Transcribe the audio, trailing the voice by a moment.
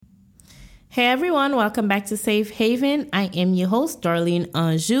Hey everyone, welcome back to Safe Haven. I am your host, Darlene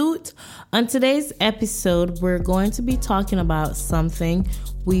Anjout. On today's episode, we're going to be talking about something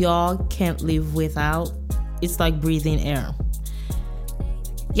we all can't live without. It's like breathing air.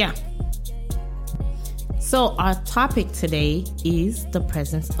 Yeah. So our topic today is the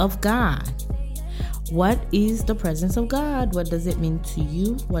presence of God. What is the presence of God? What does it mean to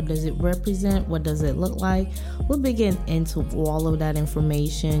you? What does it represent? What does it look like? We'll begin into all of that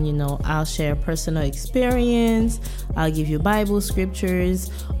information. I'll share personal experience. I'll give you Bible scriptures,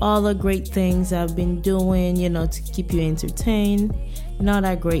 all the great things I've been doing, to keep you entertained, all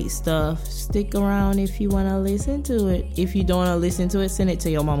that great stuff. Stick around if you want to listen to it. If you don't want to listen to it, send it to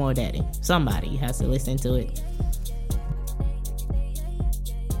your mama or daddy. Somebody has to listen to it.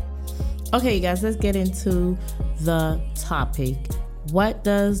 Okay, you guys, let's get into the topic. What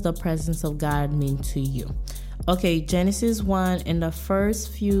does the presence of God mean to you? Okay, Genesis 1, in the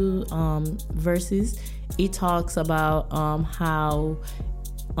first few verses, it talks about how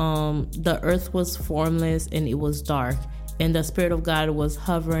the earth was formless and it was dark, and the Spirit of God was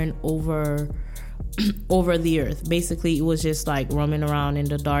hovering over the earth. Basically, it was just like roaming around in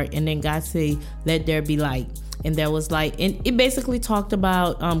the dark, and then God said, "Let there be light." And there was light, and it basically talked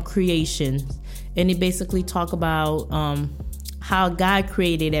about creation, and it basically talked about how God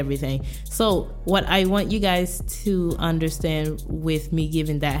created everything. So what I want you guys to understand with me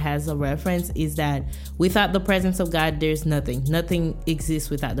giving that as a reference is that without the presence of God, there's nothing. Nothing exists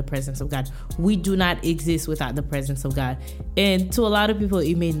without the presence of God. We do not exist without the presence of God. And to a lot of people,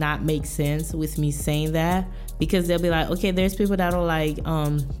 it may not make sense with me saying that, because they'll be like, okay, there's people that are like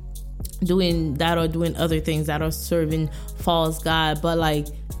doing that or doing other things that are serving false god, but like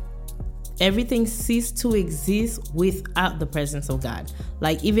everything ceased to exist without the presence of God.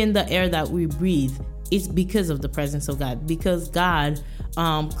 Like even the air that we breathe, it's because of the presence of God, because God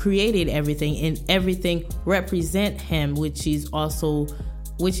created everything, and everything represent him, which is also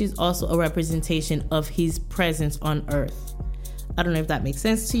a representation of his presence on earth. I don't know if that makes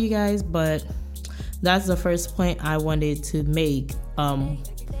sense to you guys, but that's the first point I wanted to make.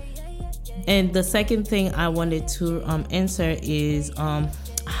 And the second thing I wanted to answer is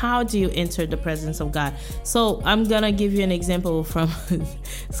how do you enter the presence of God? So I'm gonna give you an example from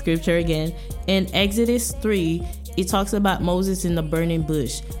scripture again. In Exodus 3, it talks about Moses in the burning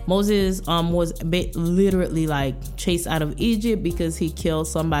bush. Moses was literally like chased out of Egypt because he killed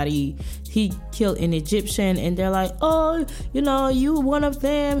somebody. He killed an Egyptian, and they're like, "Oh, you one of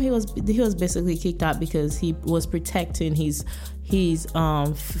them." He was basically kicked out because he was protecting his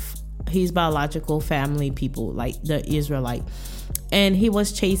biological family people, like the Israelite, and he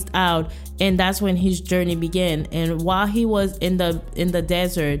was chased out, and that's when his journey began. And while he was in the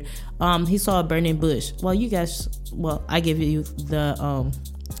desert, he saw a burning bush. I give you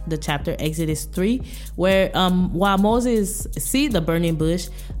the chapter, Exodus 3, where while Moses see the burning bush,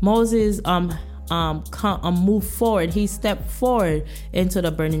 Moses move forward. He stepped forward into the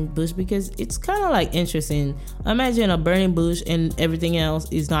burning bush, because it's kind of like interesting. Imagine a burning bush and everything else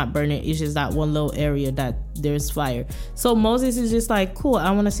is not burning. It's just that one little area that there's fire. So Moses is just like, cool,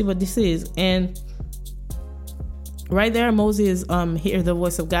 I want to see what this is. And right there, Moses hear the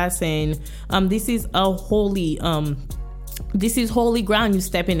voice of God saying, this is holy ground you're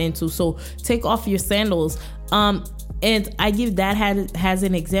stepping into, so take off your sandals. And I give that as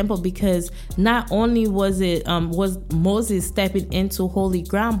an example, because not only was Moses stepping into holy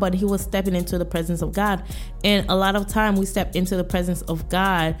ground, but he was stepping into the presence of God. And a lot of time we step into the presence of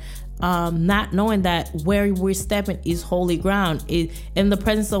God, not knowing that where we're stepping is holy ground. In the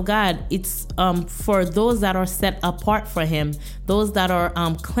presence of God, it's for those that are set apart for him, those that are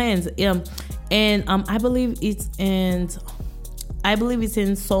cleansed. And I believe it's in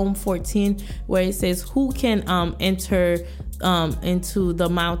Psalm 14, where it says, "Who can enter into the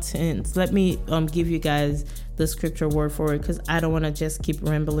mountains?" Let me give you guys the scripture word for it, because I don't want to just keep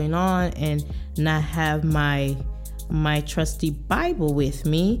rambling on and not have my trusty Bible with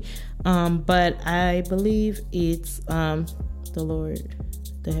me. But I believe it's the Lord,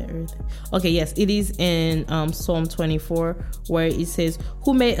 the earth. Okay, yes, it is in Psalm 24, where it says,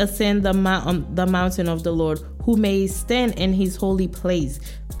 "Who may ascend the mountain of the Lord? Who may stand in his holy place?"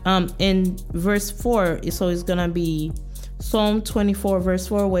 In verse 4, so it's gonna be Psalm 24 verse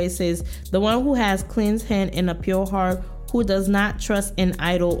 4, where it says, "The one who has cleansed hand and a pure heart, who does not trust in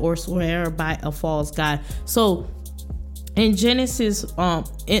idol or swear by a false god." So in in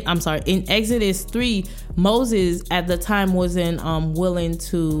Exodus 3, Moses at the time wasn't willing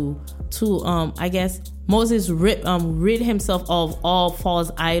to I guess Moses rid himself of all false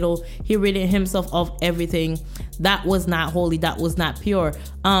idol. He rid himself of everything that was not holy, that was not pure.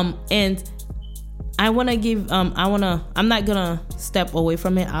 And I'm not gonna step away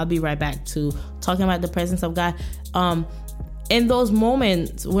from it. I'll be right back to talking about the presence of God. In those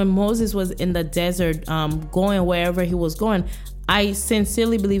moments when Moses was in the desert, going wherever he was going, I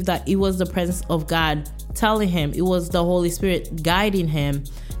sincerely believe that it was the presence of God telling him, it was the Holy Spirit guiding him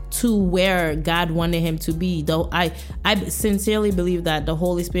to where God wanted him to be. Though I sincerely believe that the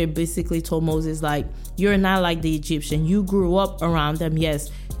Holy Spirit basically told Moses, like, you're not like the Egyptian. You grew up around them. Yes,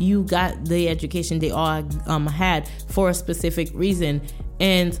 you got the education they all had for a specific reason.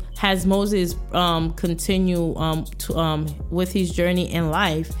 And as Moses continue with his journey in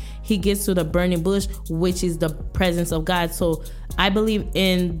life, he gets to the burning bush, which is the presence of God. So I believe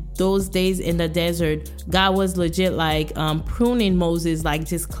in those days in the desert, God was legit like pruning Moses, like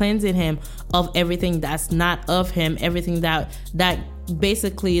just cleansing him of everything that's not of him, everything that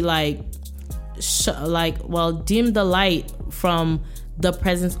basically dim the light from the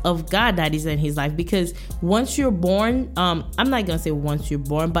presence of God that is in his life. Because once you're born, I'm not gonna say once you're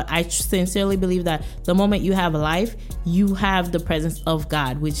born, but I sincerely believe that the moment you have life, you have the presence of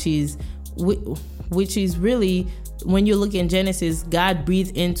God, which is really, when you look in Genesis, God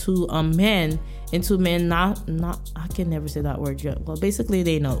breathed into man, not I can never say that word yet. Well, basically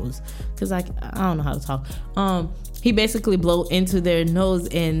they nose, because I don't know how to talk. He basically blow into their nose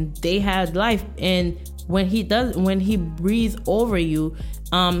and they had life. And when he breathes over you,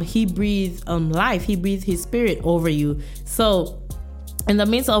 he breathes life. He breathes his spirit over you. So in the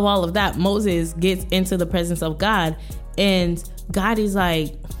midst of all of that, Moses gets into the presence of God, and God is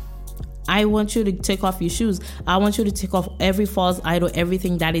like, I want you to take off your shoes. I want you to take off every false idol,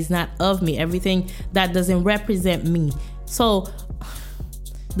 everything that is not of me, everything that doesn't represent me. So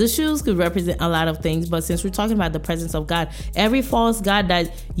the shoes could represent a lot of things, but since we're talking about the presence of God, every false god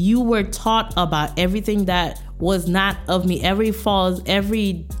that you were taught about, everything that was not of me, every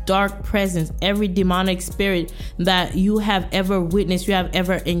dark presence, every demonic spirit that you have ever witnessed, you have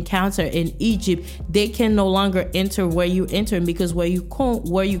ever encountered in Egypt, they can no longer enter where you enter, because where you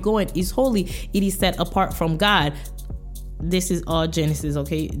going is holy. It is set apart from God. This is all Genesis,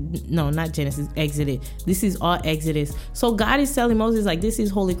 okay? No, not Genesis, Exodus. This is all Exodus. So God is telling Moses, like, this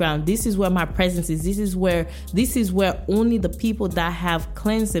is holy ground. This is where my presence is. This is where only the people that have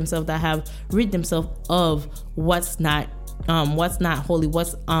cleansed themselves, that have rid themselves of what's not holy,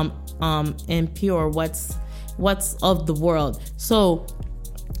 what's impure, what's of the world. So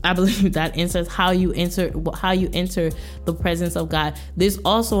I believe that answers how you enter the presence of God. There's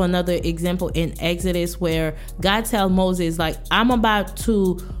also another example in Exodus where God tells Moses, like, I'm about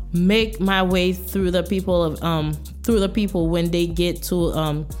to make my way through the people when they get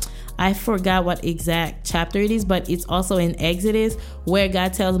to I forgot what exact chapter it is, but it's also in Exodus where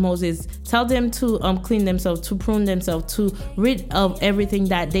God tells Moses, tell them to clean themselves, to prune themselves, to rid of everything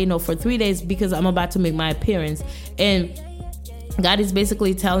that they know for 3 days, because I'm about to make my appearance. And God is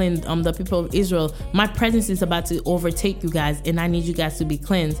basically telling the people of Israel, my presence is about to overtake you guys, and I need you guys to be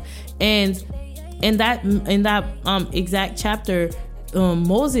cleansed. And in that exact chapter,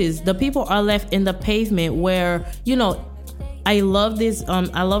 Moses, the people are left in the pavement where, I love this.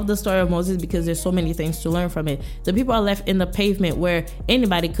 I love the story of Moses because there's so many things to learn from it. The people are left in the pavement where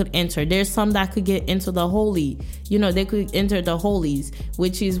anybody could enter. There's some that could get into the holy. They could enter the holies,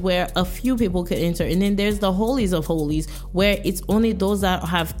 which is where a few people could enter. And then there's the holies of holies, where it's only those that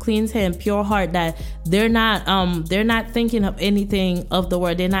have clean hand, pure heart, that they're not thinking of anything of the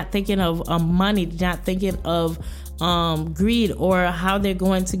world. They're not thinking of money. They're not thinking of greed or how they're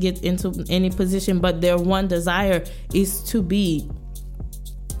going to get into any position, but their one desire is to be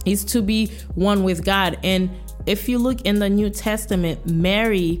one with God. And if you look in the New Testament,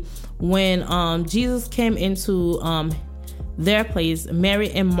 Mary, when Jesus came into their place, Mary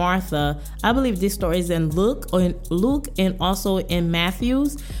and Martha, I believe this story is in Luke and also in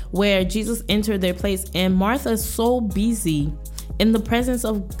Matthew's, where Jesus entered their place, and Martha is so busy in the presence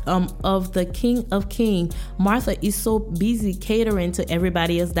of the King of Kings. Martha is so busy catering to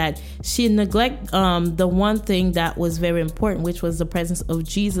everybody else that she neglect the one thing that was very important, which was the presence of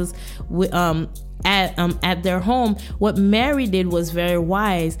Jesus at their home. What Mary did was very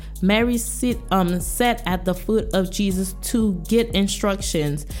wise. Mary sat at the foot of Jesus to get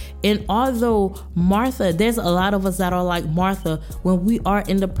instructions. And although Martha, there's a lot of us that are like Martha, when we are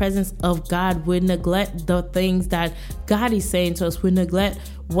in the presence of God, we neglect the things that God is saying to us. We neglect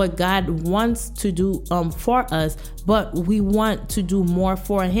what God wants to do for us, but we want to do more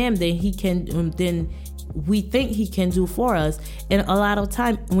for Him than He can than we think He can do for us. And a lot of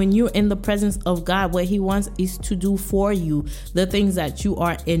time when you're in the presence of God, what He wants is to do for you the things that you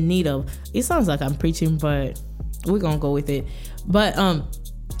are in need of. It sounds like I'm preaching, but we're gonna go with it. But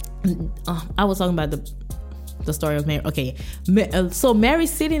I was talking about the story of Mary. Okay, so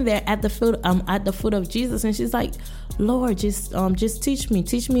Mary's sitting there at the foot of Jesus, and she's like, Lord, just teach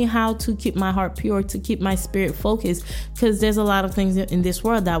me how to keep my heart pure, to keep my spirit focused, because there's a lot of things in this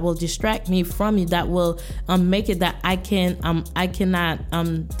world that will distract me from you, that will make it that I cannot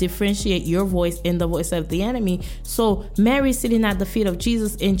differentiate your voice and the voice of the enemy. So Mary's sitting at the feet of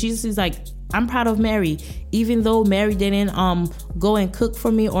Jesus, and Jesus is like, I'm proud of Mary, even though Mary didn't go and cook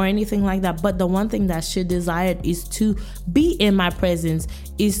for me or anything like that. But the one thing that she desired is to be in my presence,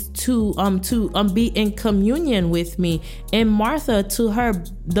 is to be in communion with me. And Martha, to her,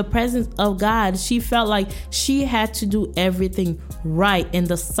 the presence of God, she felt like she had to do everything right in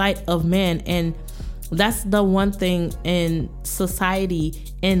the sight of man. And that's the one thing in society,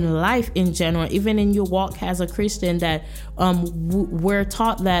 in life in general, even in your walk as a Christian, that we're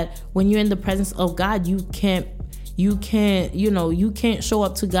taught that when you're in the presence of God, you can't show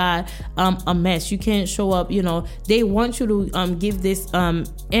up to God a mess. You can't show up, they want you to give this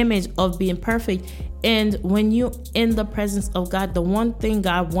image of being perfect. And when you're in the presence of God, the one thing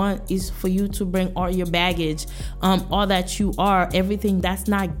God wants is for you to bring all your baggage, all that you are, everything that's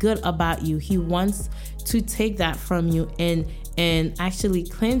not good about you. He wants to take that from you and actually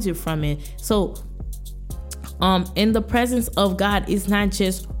cleanse you from it. So in the presence of God, it's not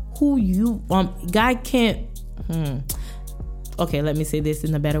just who you God can't okay, let me say this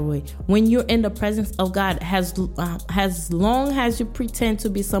in a better way. When you're in the presence of God, as long as you pretend to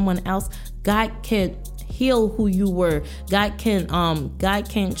be someone else, God can heal who you were. God can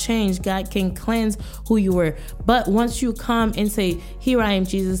change. God can cleanse who you were. But once you come and say, "Here I am,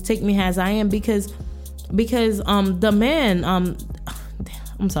 Jesus, take me as I am," because the man,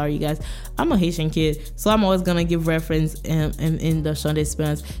 I'm sorry, you guys. I'm a Haitian kid, so I'm always gonna give reference in the chant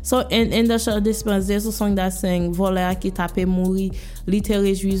d'espérance. So in the chant d'espérance, there's a song that sang "Voleur qui tape mourir, li te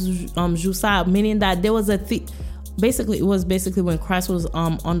réjouis jour ça," meaning that there was a thief. Basically, it was when Christ was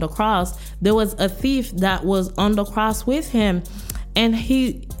on the cross. There was a thief that was on the cross with him, and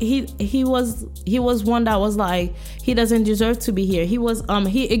he was one that was like, he doesn't deserve to be here.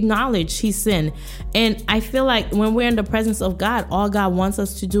 He acknowledged his sin. And I feel like when we're in the presence of God, all God wants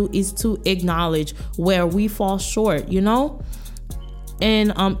us to do is to acknowledge where we fall short, And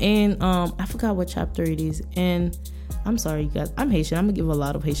I forgot what chapter it is. And I'm sorry, you guys, I'm Haitian. I'm gonna give a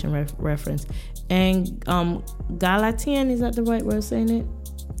lot of Haitian reference. And Galatian, is that the right way of saying it?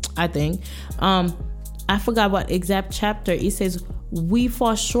 I think. I forgot what exact chapter. It says we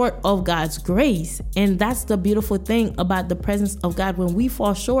fall short of God's grace. And that's the beautiful thing about the presence of God. When we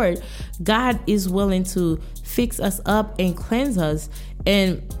fall short, God is willing to fix us up and cleanse us.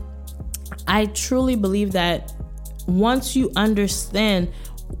 And I truly believe that once you understand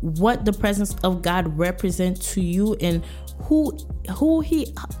what the presence of God represents to you and who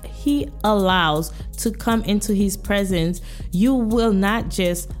he allows to come into his presence, you will not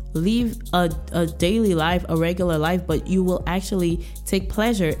just live a daily life, a regular life, but you will actually take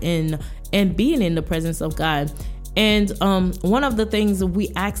pleasure in being in the presence of God. And one of the things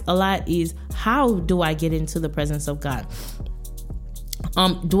we ask a lot is, how do I get into the presence of God?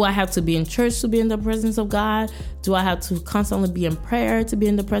 Do I have to be in church to be in the presence of God? Do I have to constantly be in prayer to be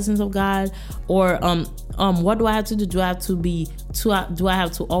in the presence of God? Or what do I have to do? Do I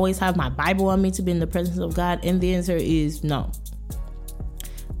have to always have my Bible on me to be in the presence of God? And the answer is no.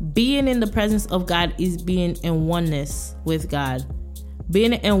 Being in the presence of God is being in oneness with God.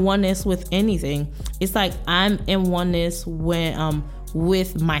 Being in oneness with anything. It's like I'm in oneness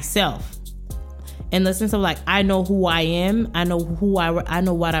with myself. In the sense of like, I know who I am. I know I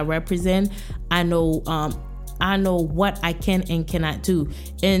know what I represent. I know what I can and cannot do.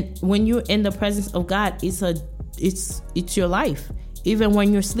 And when you're in the presence of God, it's your life. Even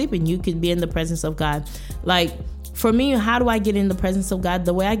when you're sleeping, you can be in the presence of God. Like, for me, how do I get in the presence of God?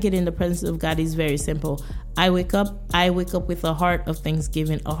 The way I get in the presence of God is very simple. I wake up with a heart of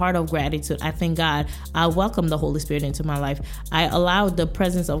thanksgiving, a heart of gratitude. I thank God. I welcome the Holy Spirit into my life. I allow the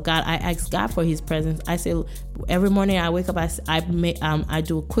presence of God. I ask God for his presence. I say, every morning I wake up, I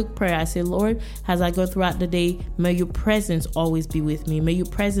do a quick prayer. I say, Lord, as I go throughout the day, may your presence always be with me. May your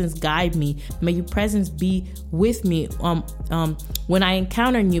presence guide me. May your presence be with me. When I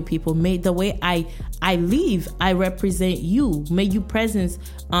encounter new people, may the way I live, I represent you. May your presence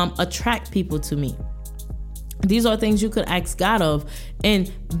attract people to me. These are things you could ask God of.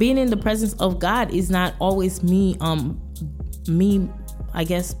 And being in the presence of God is not always me, I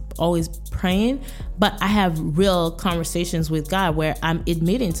guess, always praying, but I have real conversations with God where I'm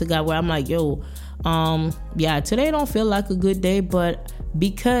admitting to God, where I'm like, yo, yeah, today don't feel like a good day, but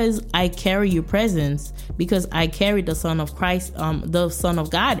because I carry your presence, because I carry the Son of Christ, the Son of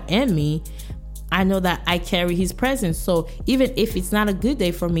God in me, I know that I carry his presence. So even if it's not a good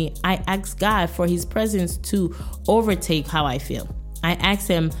day for me, I ask God for his presence to overtake how I feel. I ask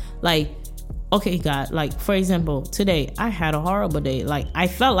him, like, okay, God, like, for example, today I had a horrible day. Like, I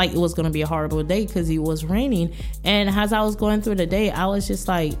felt like it was going to be a horrible day because it was raining. And as I was going through the day, I was just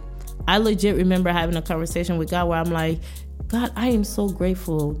like, I legit remember having a conversation with God where I'm like, God, I am so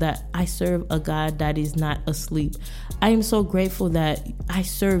grateful that I serve a God that is not asleep. I am so grateful that I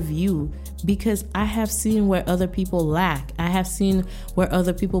serve you, because I have seen where other people lack. I have seen where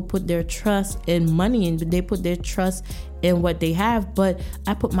other people put their trust in money and they put their trust in what they have, but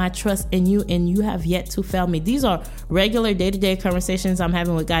I put my trust in you and you have yet to fail me. These are regular day-to-day conversations I'm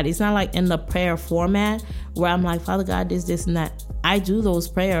having with God. It's not like in the prayer format where I'm like, Father God, this and that. I do those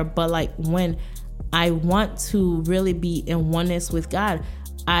prayer, but like when I want to really be in oneness with God,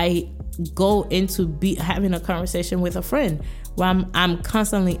 I go into having a conversation with a friend where I'm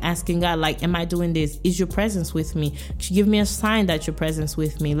constantly asking God, like, am I doing this? Is your presence with me? Give me a sign that your presence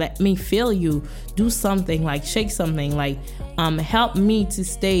with me. Let me feel you. Do something, like shake something, like help me to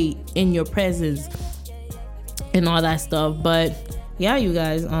stay in your presence and all that stuff. But yeah, you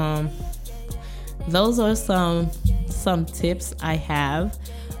guys, those are some tips I have.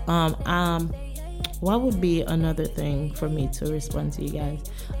 What would be another thing for me to respond to you guys?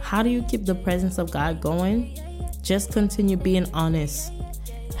 How do you keep the presence of God going? Just continue being honest,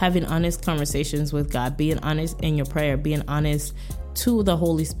 having honest conversations with God, being honest in your prayer, being honest to the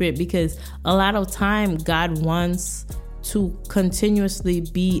Holy Spirit, because a lot of time God wants to continuously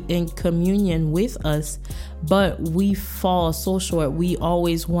be in communion with us, but we fall so short. We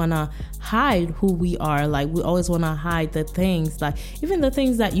always want to hide who we are. Like, we always want to hide the things, like even the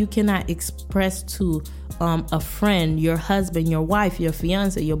things that you cannot express to a friend, your husband, your wife, your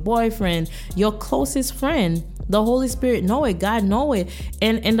fiance, your boyfriend, your closest friend. The Holy Spirit know it. God know it.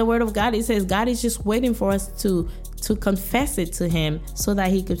 And in the Word of God, it says God is just waiting for us to confess it to him so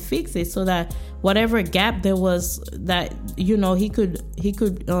that he could fix it, so that whatever gap there was, that, you know, he could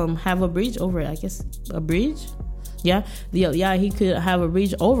have a bridge over it. I guess a bridge. Yeah, he could have a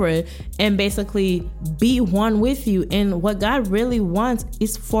bridge over it and basically be one with you. And what God really wants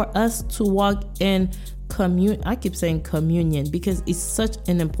is for us to walk in communion. I keep saying communion because it's such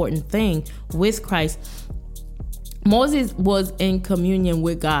an important thing with Christ. Moses was in communion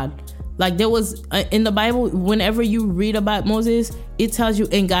with God. Like, there was in the Bible, whenever you read about Moses, it tells you,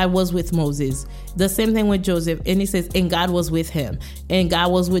 and God was with Moses. The same thing with Joseph, and it says, and God was with him, and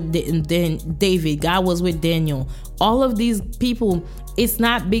God was with David, God was with Daniel. All of these people, it's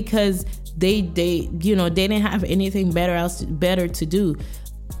not because they didn't have anything better to do.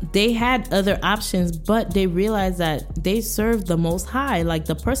 They had other options, but they realized that they served the Most High. Like,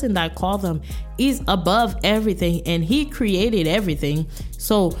 the person that called them is above everything, and he created everything.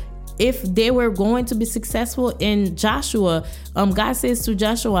 So if they were going to be successful in Joshua, God says to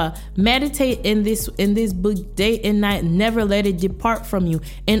Joshua, meditate in this book day and night, never let it depart from you.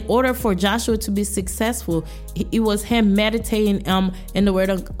 In order for Joshua to be successful, it was him meditating in the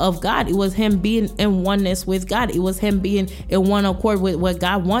Word of God. It was him being in oneness with God. It was him being in one accord with what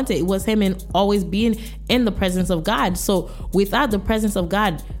God wanted. It was him always being in the presence of God. So without the presence of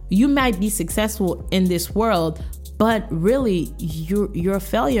God, you might be successful in this world, but really you're a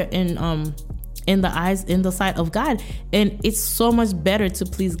failure in the sight of God. And it's so much better to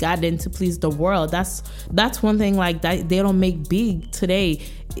please God than to please the world. That's one thing, like, that they don't make big today.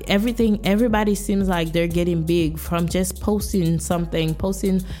 Everybody seems like they're getting big from just posting something,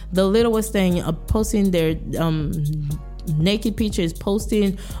 posting the littlest thing, posting their naked pictures,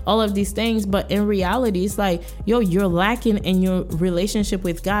 posting all of these things. But in reality, it's like, you're lacking in your relationship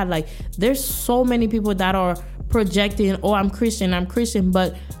with God. Like, there's so many people that are projecting, I'm Christian,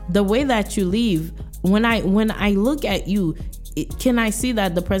 but the way that you live, when I look at you, can I see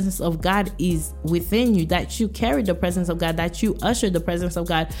that the presence of God is within you, that you carry the presence of God, that you usher the presence of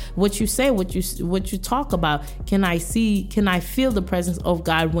God? What you say, what you talk about, can I feel the presence of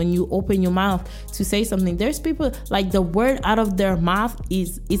God when you open your mouth to say something? There's people, like, the word out of their mouth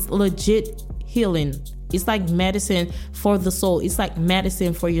it's legit healing. It's like medicine for the soul. It's like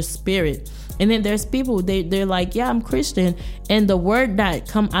medicine for your spirit. And then there's people, they're like, yeah, I'm Christian, and the word that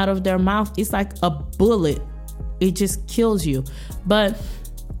come out of their mouth is like a bullet. It just kills you. But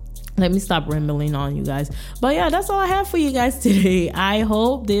let me stop rambling on, you guys. But yeah, that's all I have for you guys today. I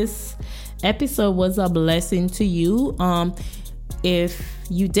hope this episode was a blessing to you. If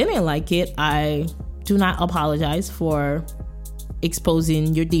you didn't like it, I do not apologize for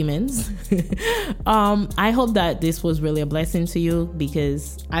exposing your demons. I hope that this was really a blessing to you,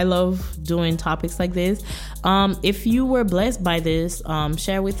 because I love doing topics like this. If you were blessed by this,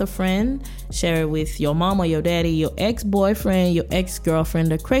 share with a friend, share it with your mom or your daddy, your ex-boyfriend, your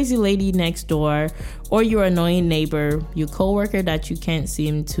ex-girlfriend, the crazy lady next door, or your annoying neighbor, your coworker that you can't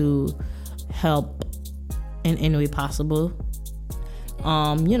seem to help in any way possible.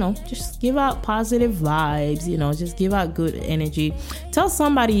 Just give out positive vibes, just give out good energy. Tell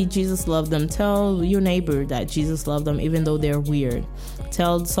somebody Jesus loved them. Tell your neighbor that Jesus loved them, even though they're weird.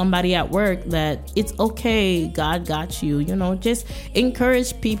 Tell somebody at work that it's okay, God got you. Just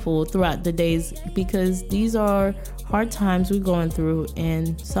encourage people throughout the days, because these are hard times we're going through,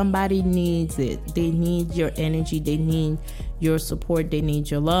 and somebody needs it. They need your energy. They need your support. They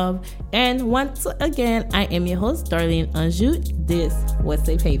need your love. And once again, I am your host, Darlene Anjou. This was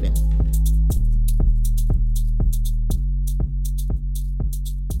Safe Haven.